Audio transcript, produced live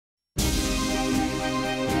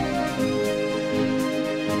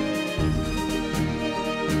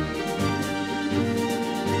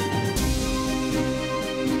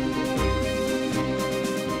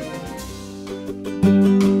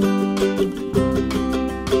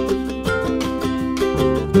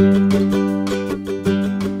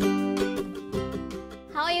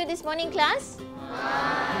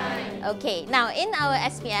in our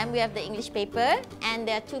SPM, we have the English paper and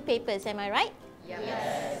there are two papers, am I right?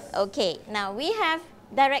 Yes. Okay, now we have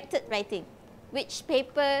directed writing. Which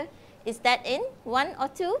paper is that in? 1 or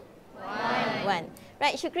 2? 1.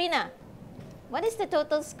 Right, Shukrina, what is the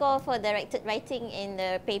total score for directed writing in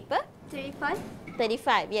the paper? 35.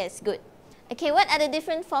 35, yes, good. Okay, what are the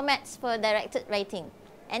different formats for directed writing?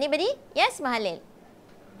 Anybody? Yes, Mahalil?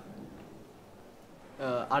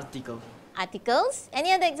 Article. Articles.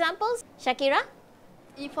 Any other examples? Shakira?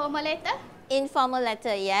 Informal letter. Informal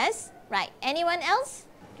letter, yes. Right. Anyone else?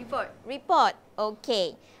 Report. Report.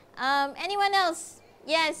 Okay. Anyone else?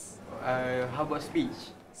 Yes. How about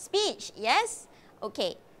speech? Speech, yes.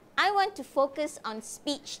 Okay. I want to focus on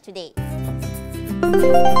speech today.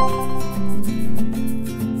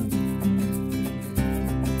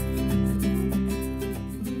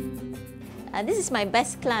 This is my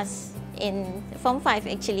best class in Form 5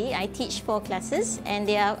 actually. I teach 4 classes and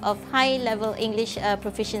they are of high level English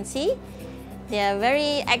proficiency. They are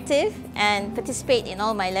very active and participate in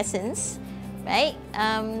all my lessons, right?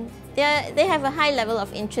 They have a high level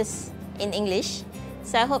of interest in English,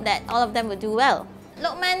 so I hope that all of them will do well.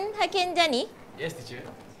 Lokman, Hakim, Jani? Yes, teacher.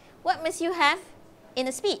 What must you have in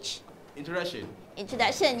a speech? Introduction.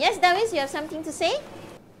 Introduction. Yes, Dawiz, you have something to say?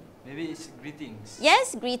 Maybe it's greetings.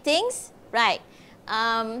 Yes, greetings. Right.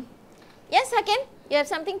 Yes, Hakim, you have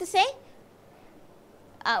something to say?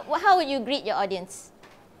 How would you greet your audience?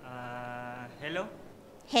 Hello.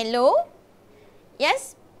 Hello?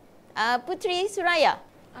 Yes? Putri Suraya,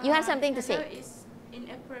 you have something to say? Hello is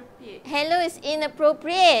inappropriate. Hello is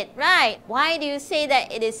inappropriate, right. Why do you say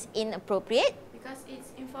that it is inappropriate? Because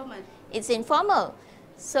it's informal. It's informal.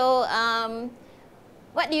 So,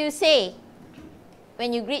 what do you say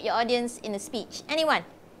when you greet your audience in a speech? Anyone?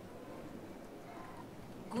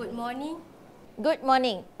 Good morning. Good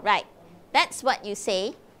morning, right. That's what you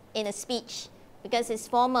say in a speech because it's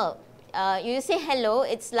formal. You say hello,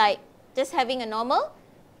 it's like just having a normal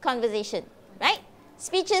conversation, right?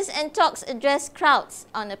 Speeches and talks address crowds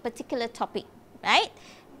on a particular topic, right?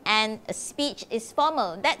 And a speech is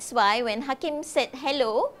formal. That's why when Hakim said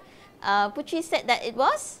hello, Putri said that it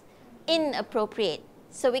was inappropriate.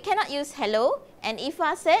 So we cannot use hello, and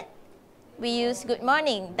Ifa said we use good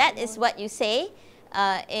morning. That is what you say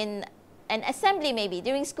in an assembly, maybe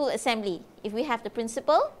during school assembly. If we have the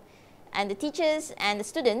principal and the teachers and the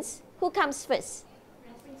students, who comes first?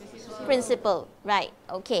 Principal, right,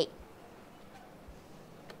 okay.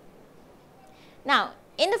 Now,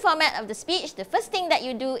 in the format of the speech, the first thing that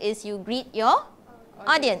you do is you greet your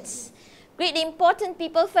audience. Greet the important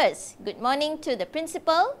people first. Good morning to the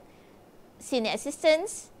principal, senior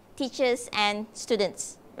assistants, teachers and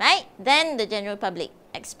students, right? Then the general public.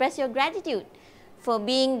 Express your gratitude for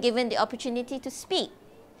being given the opportunity to speak.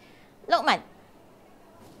 Lokman,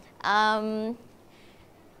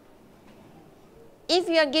 if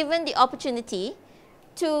you are given the opportunity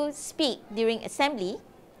to speak during assembly,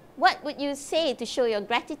 what would you say to show your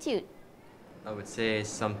gratitude? I would say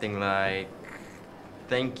something like,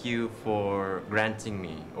 thank you for granting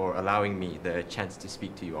me or allowing me the chance to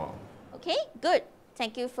speak to you all. Okay, good.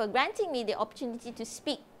 Thank you for granting me the opportunity to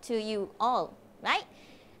speak to you all, right?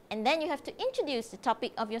 And then you have to introduce the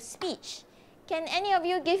topic of your speech. Can any of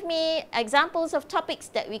you give me examples of topics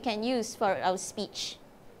that we can use for our speech?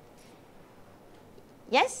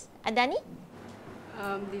 Yes, Adani?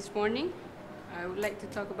 This morning, I would like to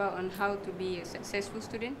talk about on how to be a successful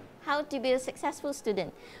student. How to be a successful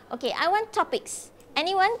student. Okay, I want topics.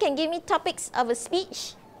 Anyone can give me topics of a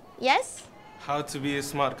speech? Yes? How to be a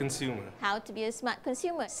smart consumer. How to be a smart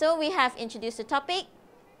consumer. So we have introduced a topic,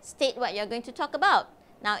 state what you're going to talk about.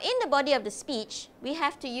 Now, in the body of the speech, we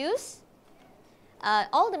have to use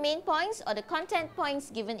all the main points or the content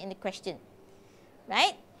points given in the question,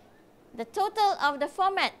 right? The total of the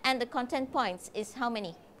format and the content points is how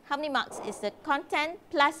many? How many marks is the content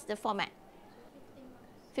plus the format?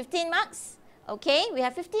 15 marks. Okay, we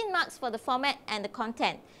have 15 marks for the format and the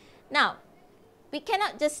content. Now, we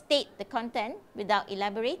cannot just state the content without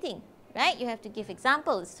elaborating, right? You have to give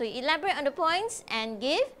examples. So you elaborate on the points and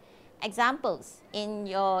give examples in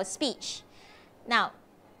your speech. Now,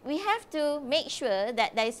 we have to make sure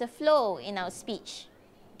that there is a flow in our speech.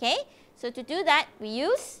 Okay, so to do that, we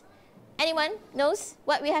use, anyone knows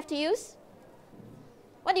what we have to use?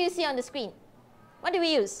 What do you see on the screen? What do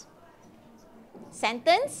we use?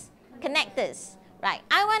 Sentence connectors. Right,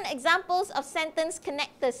 I want examples of sentence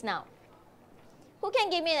connectors now. Who can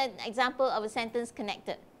give me an example of a sentence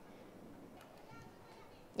connector?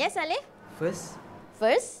 Yes, Alif? First.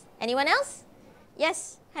 First. Anyone else?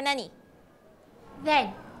 Yes, Hanani.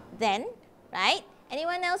 Then. Then, right?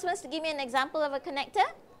 Anyone else wants to give me an example of a connector?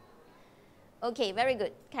 Okay, very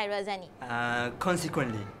good. Khaira Zani.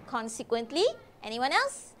 Consequently. Consequently. Anyone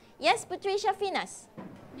else? Yes, Putri Shafinas.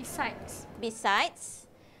 Besides. Besides.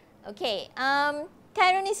 Okay.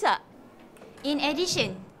 Khairunisa. In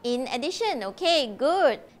addition. In addition. Okay,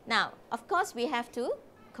 good. Now, of course, we have to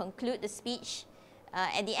conclude the speech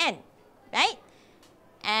at the end, right?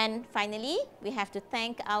 And finally, we have to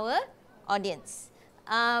thank our audience.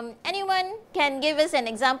 Anyone can give us an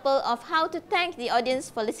example of how to thank the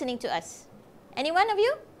audience for listening to us? Any one of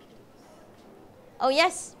you? Oh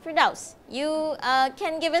yes, Firdaus. You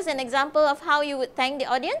can give us an example of how you would thank the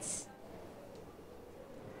audience?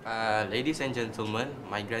 Ladies and gentlemen,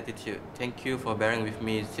 my gratitude. Thank you for bearing with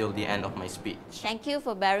me till the end of my speech. Thank you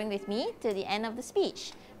for bearing with me till the end of the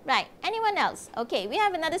speech. Right, anyone else? Okay, we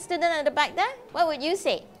have another student at the back there. What would you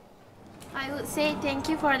say? I would say thank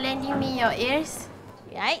you for lending me your ears.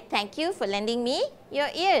 Right, thank you for lending me your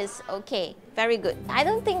ears. Okay, very good. I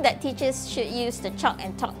don't think that teachers should use the chalk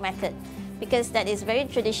and talk method because that is very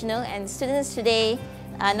traditional and students today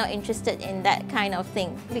are not interested in that kind of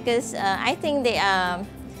thing because I think they are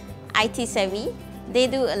IT savvy. They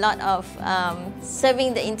do a lot of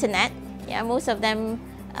surfing the internet. Yeah, most of them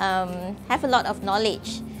have a lot of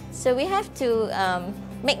knowledge. So we have to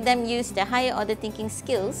make them use the higher order thinking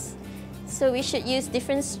skills. So we should use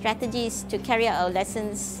different strategies to carry out our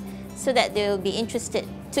lessons so that they will be interested.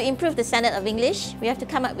 To improve the standard of English, we have to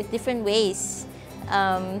come up with different ways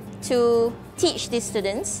to teach these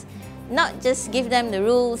students, not just give them the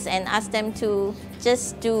rules and ask them to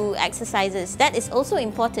just do exercises. That is also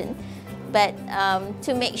important, but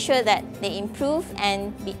to make sure that they improve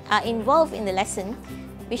and are involved in the lesson,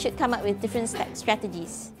 we should come up with different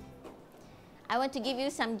strategies. I want to give you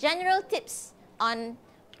some general tips on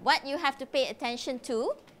what you have to pay attention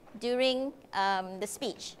to during the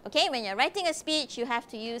speech. Okay, when you're writing a speech, you have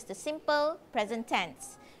to use the simple present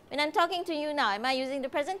tense. When I'm talking to you now, am I using the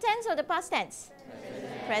present tense or the past tense?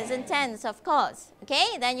 Present tense, of course.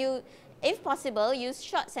 Okay, then you, if possible, use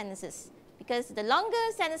short sentences because the longer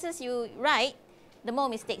sentences you write, the more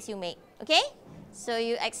mistakes you make. Okay, so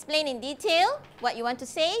you explain in detail what you want to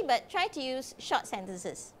say, but try to use short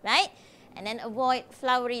sentences, right? And then avoid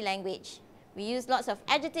flowery language. We use lots of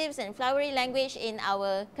adjectives and flowery language in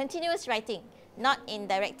our continuous writing, not in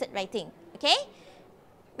directed writing. Okay?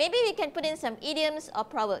 Maybe we can put in some idioms or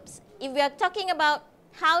proverbs. If we are talking about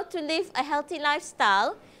how to live a healthy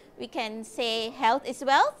lifestyle, we can say health is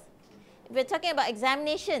wealth. If we're talking about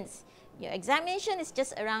examinations, your examination is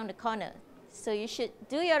just around the corner. So you should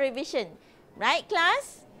do your revision. Right,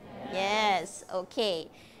 class? Yes. Okay.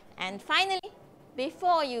 And finally,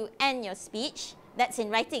 before you end your speech, that's in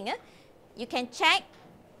writing, you can check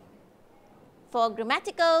for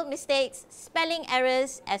grammatical mistakes, spelling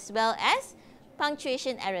errors, as well as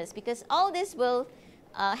punctuation errors, because all this will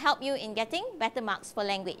help you in getting better marks for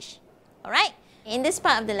language. Alright? In this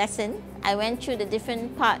part of the lesson, I went through the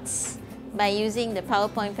different parts by using the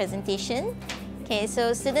PowerPoint presentation. Okay,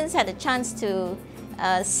 so students had a chance to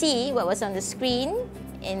see what was on the screen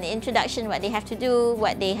in the introduction, what they have to do,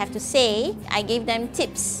 what they have to say. I gave them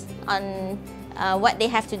tips on what they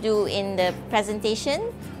have to do in the presentation,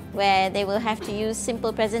 where they will have to use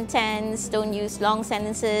simple present tense, don't use long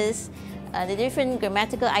sentences, the different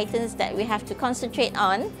grammatical items that we have to concentrate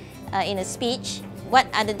on in a speech. What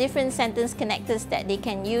are the different sentence connectors that they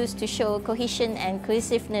can use to show cohesion and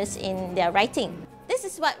cohesiveness in their writing? This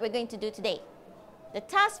is what we're going to do today, the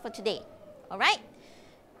task for today. Alright?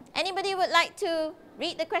 Anybody would like to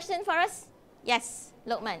read the question for us? Yes,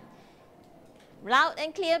 Lokman. Loud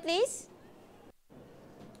and clear, please.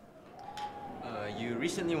 You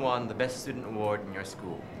recently won the Best Student Award in your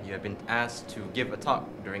school. You have been asked to give a talk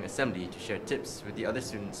during assembly to share tips with the other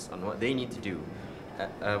students on what they need to do,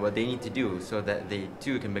 so that they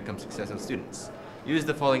too can become successful students. Use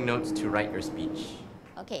the following notes to write your speech.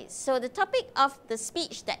 Okay, so the topic of the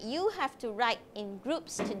speech that you have to write in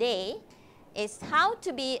groups today is how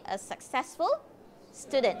to be a successful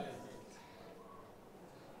student.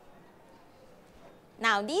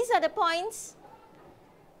 Now, these are the points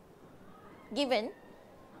given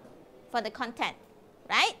for the content,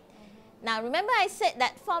 right? Now, remember I said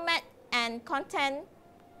that format and content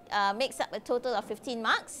makes up a total of 15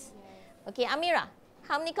 marks. Okay, Amira,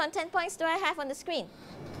 how many content points do I have on the screen?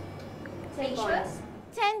 10 points.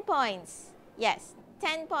 10 points. Yes,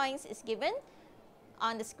 10 points is given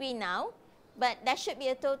on the screen now, but there should be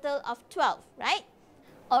a total of 12, right?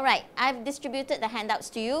 All right, I've distributed the handouts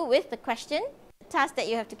to you with the question. The task that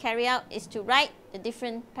you have to carry out is to write the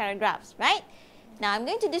different paragraphs, right? Now, I'm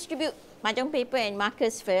going to distribute mahjong paper and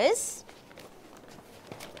markers first.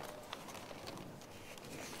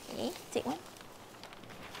 Okay, take one.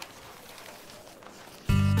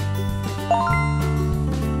 To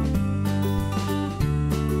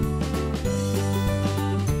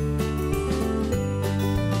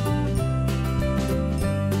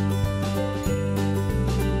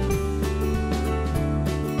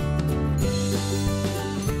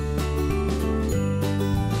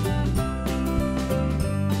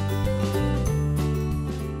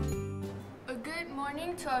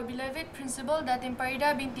our beloved Principal Datin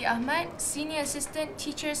Farida binti Ahmad, Senior Assistant,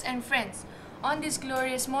 teachers and friends. On this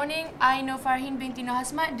glorious morning, I, Farhin binti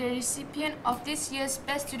Hasmat, the recipient of this year's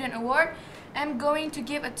Best Student Award, am going to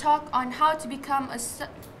give a talk on how to become a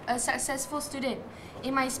successful student.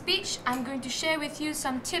 In my speech, I'm going to share with you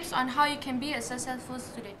some tips on how you can be a successful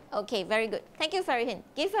student. Okay, very good. Thank you, Farhin.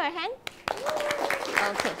 Give her a hand.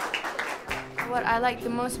 Okay. What I like the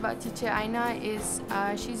most about teacher Aina is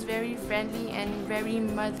she's very friendly and very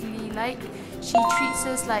motherly-like. She treats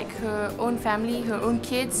us like her own family, her own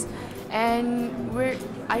kids, and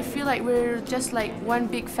I feel like we're just like one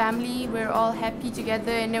big family. We're all happy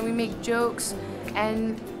together, and then we make jokes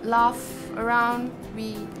and laugh around.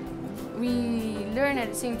 We learn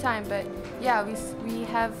at the same time, but yeah, we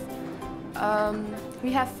have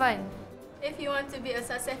fun. If you want to be a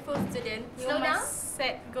successful student, you Slow down. must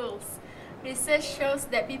set goals. Research shows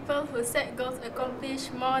that people who set goals accomplish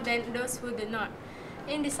more than those who do not.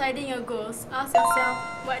 In deciding your goals, ask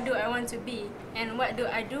yourself, what do I want to be and what do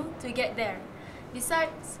I do to get there?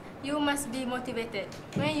 Besides, you must be motivated.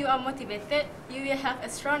 When you are motivated, you will have a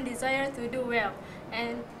strong desire to do well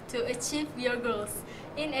and to achieve your goals.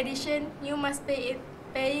 In addition, you must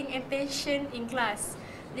paying attention in class.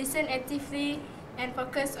 Listen actively and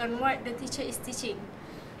focus on what the teacher is teaching.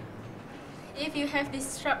 If you have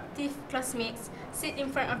disruptive classmates, sit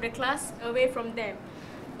in front of the class, away from them.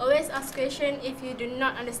 Always ask questions if you do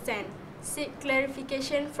not understand. Seek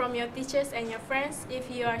clarification from your teachers and your friends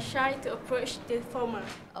if you are shy to approach the former.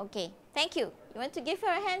 Okay, thank you. You want to give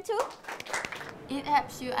her a hand too? It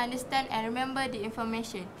helps you understand and remember the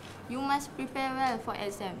information. You must prepare well for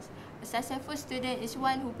exams. A successful student is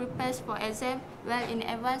one who prepares for exam well in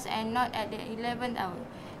advance and not at the 11th hour.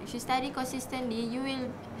 If you study consistently, you will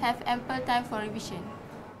have ample time for revision.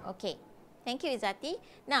 Okay, thank you, Izzati.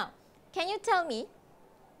 Now, can you tell me,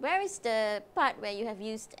 where is the part where you have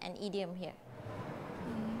used an idiom here?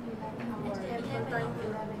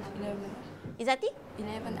 Izzati?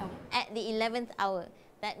 11th hour. At the 11th hour.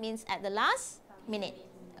 That means at the last minute.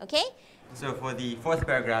 Okay? So for the fourth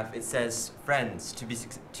paragraph, it says, friends,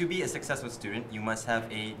 to be a successful student, you must have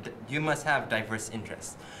diverse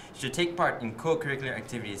interests. You should take part in co-curricular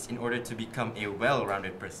activities in order to become a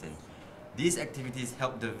well-rounded person. These activities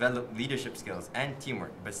help develop leadership skills and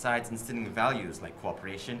teamwork, besides instilling values like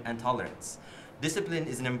cooperation and tolerance. Discipline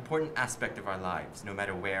is an important aspect of our lives. No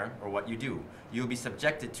matter where or what you do, you will be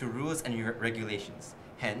subjected to rules and regulations.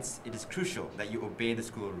 Hence, it is crucial that you obey the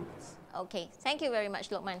school rules. Okay, thank you very much,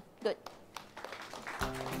 Lokman. Good.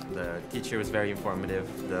 The teacher was very informative.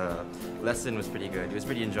 The lesson was pretty good. It was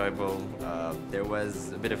pretty enjoyable. There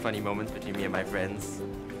was a bit of funny moments between me and my friends.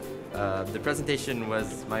 The presentation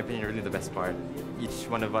was, in my opinion, really the best part. Each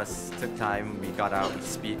one of us took time. We got out,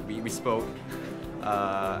 we spoke,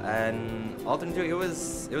 and ultimately it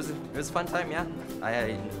was a fun time. Yeah,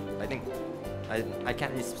 I think I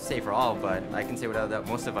can't really say for all, but I can say without that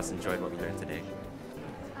most of us enjoyed what we learned today.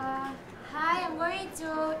 Hi, I'm going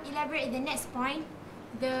to elaborate the next point,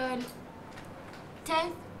 the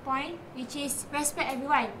 10th point, which is respect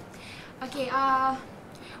everyone. Okay,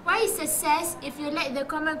 what is success if you lack the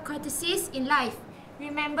common courtesies in life?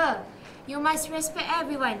 Remember, you must respect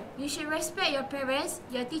everyone. You should respect your parents,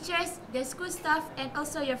 your teachers, the school staff, and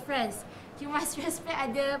also your friends. You must respect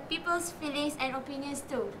other people's feelings and opinions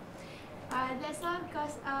too. That's all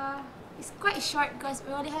because it's quite short because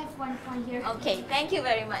we only have one point here. Okay, thank you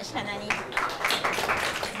very much, Hanani.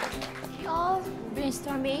 We all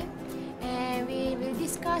brainstorming and we will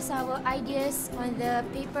discuss our ideas on the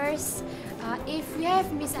papers. If we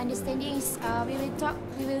have misunderstandings, we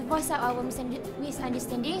will voice out our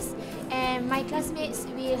misunderstandings, and my classmates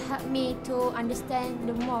will help me to understand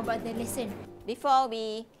more about the lesson. Before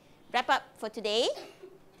we wrap up for today,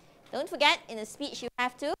 don't forget, in the speech you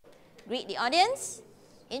have to greet the audience,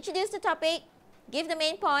 introduce the topic, give the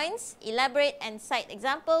main points, elaborate and cite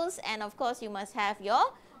examples, and of course you must have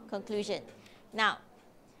your conclusion. Now,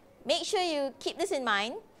 make sure you keep this in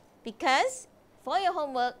mind because for your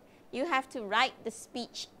homework, you have to write the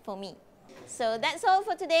speech for me. So that's all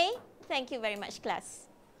for today. Thank you very much, class.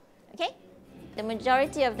 Okay? The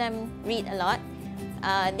majority of them read a lot.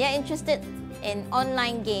 They're interested in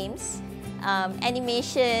online games,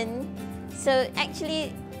 animation. So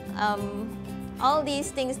actually, all these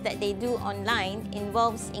things that they do online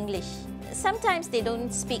involves English. Sometimes they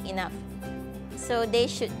don't speak enough, so they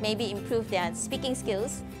should maybe improve their speaking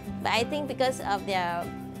skills. But I think because of their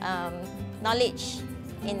knowledge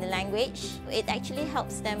in the language, it actually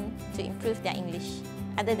helps them to improve their English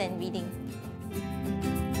other than reading.